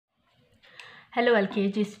Hello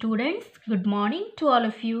LKG students, good morning to all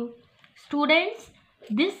of you. Students,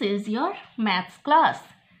 this is your maths class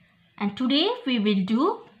and today we will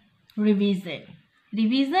do revision.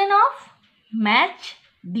 Revision of match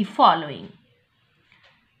the following.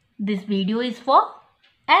 This video is for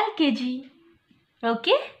LKG.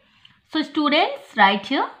 Okay. So students, write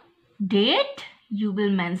here date. You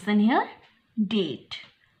will mention here date.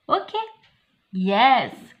 Okay.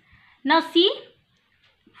 Yes. Now see,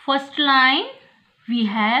 first line we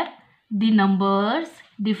have the numbers,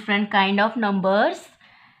 different kind of numbers,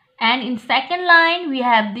 and in second line we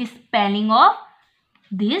have the spelling of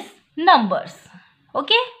these numbers.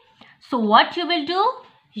 Okay, so what you will do,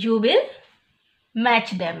 you will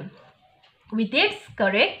match them with its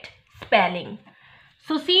correct spelling.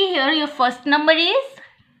 So see here, your first number is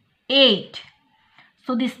 8.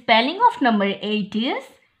 So the spelling of number 8 is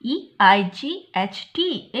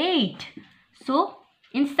E-I-G-H-T, 8. So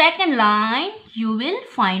in second line, you will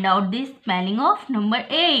find out the spelling of number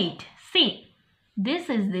 8. See, this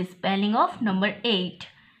is the spelling of number 8.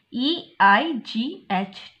 E-I-G-H-T,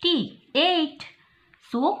 8.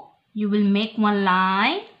 So, you will make one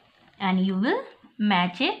line and you will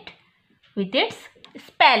match it with its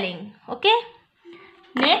spelling. Okay.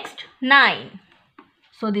 Next, 9.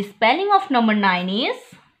 So, the spelling of number 9 is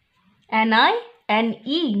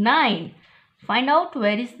N-I-N-E, 9. Find out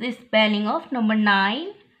where is the spelling of number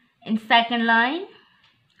 9 in second line.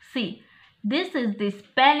 See, this is the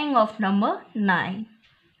spelling of number 9.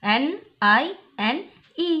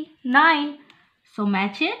 N-I-N-E, 9. So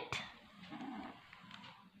match it.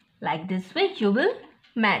 Like this way you will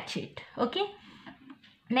match it. Okay.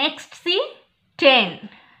 Next, see, 10.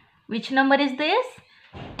 Which number is this?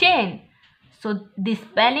 10. So the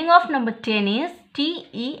spelling of number 10 is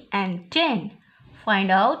T-E-N, 10.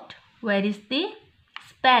 Find out where is the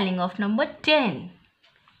spelling of number 10?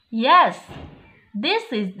 Yes,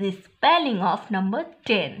 this is the spelling of number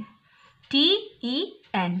 10.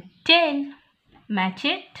 T-E-N, 10. Match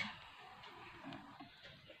it.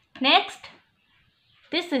 Next,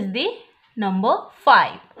 this is the number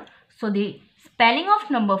 5. So the spelling of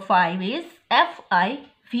number 5 is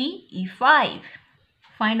F-I-V-E, 5.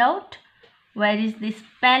 Find out where is the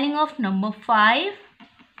spelling of number 5?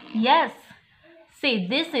 Yes. See,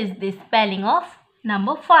 this is the spelling of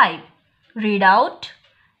number 5. Read out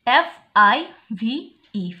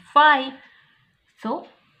F-I-V-E, 5. So,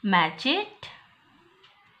 match it.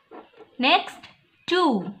 Next,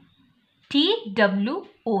 2.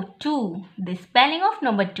 T-W-O-2. The spelling of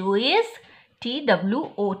number 2 is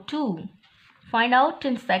T-W-O-2. Find out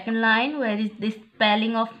in second line where is the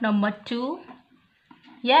spelling of number 2.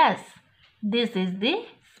 Yes, this is the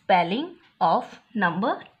spelling of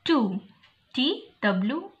number 2.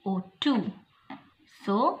 T-W-O-2.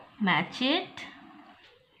 So, match it.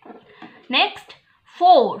 Next,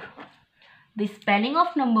 4. The spelling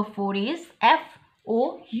of number 4 is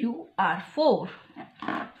F-O-U-R, 4.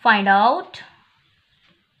 Find out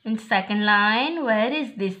in second line where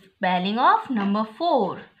is the spelling of number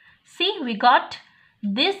 4. See, we got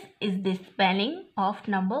this is the spelling of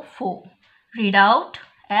number 4. Read out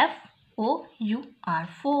F-O-U-R,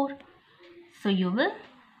 4. So, you will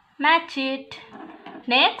match it.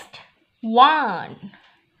 Next, 1.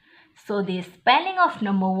 So the spelling of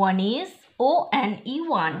number 1 is O-N-E,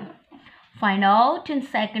 1. Find out in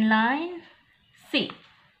second line. See,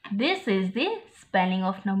 this is the spelling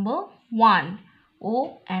of number 1.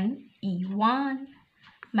 O-N-E, 1.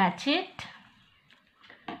 Match it.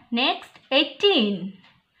 Next, 18.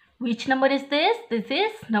 Which number is this? This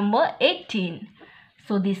is number 18.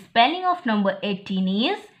 So the spelling of number 18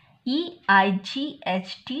 is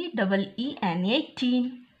E-I-G-H-T-E-E-N,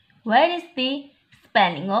 18. Where is the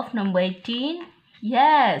spelling of number 18?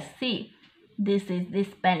 Yes, see, this is the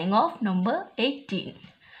spelling of number 18.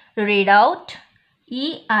 Read out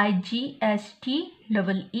E-I-G-H-T-E-E-N,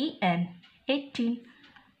 18.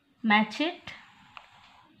 Match it.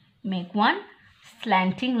 Make one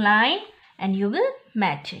slanting line and you will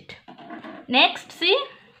match it. Next, see,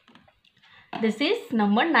 this is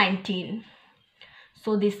number 19.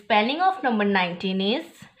 So the spelling of number 19 is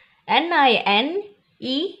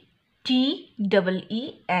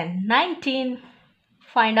N-I-N-E-T-E-E-N, 19.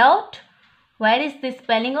 Find out where is the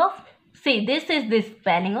spelling of, see, this is the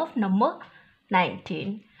spelling of number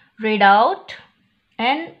 19. Read out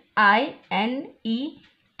N-I-N-E-T-E-E-N,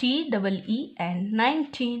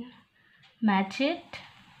 19. Match it.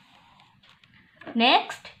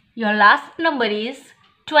 Next, your last number is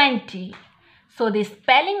 20. So the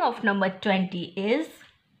spelling of number 20 is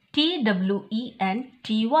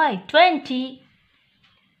T-W-E-N-T-Y, 20.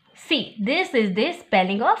 See, this is the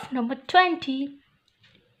spelling of number 20.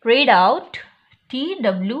 Read out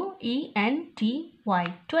T-W-E-N-T-Y,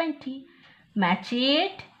 20. Match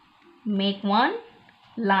it. Make one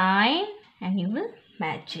line and you will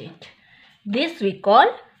match it. This we call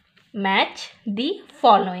match the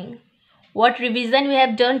following. What revision we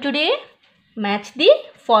have done today? Match the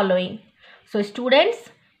following. So students,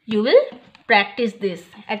 you will practice this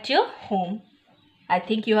at your home. I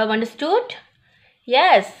think you have understood.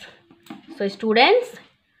 Yes. So students,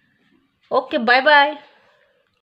 okay, bye bye.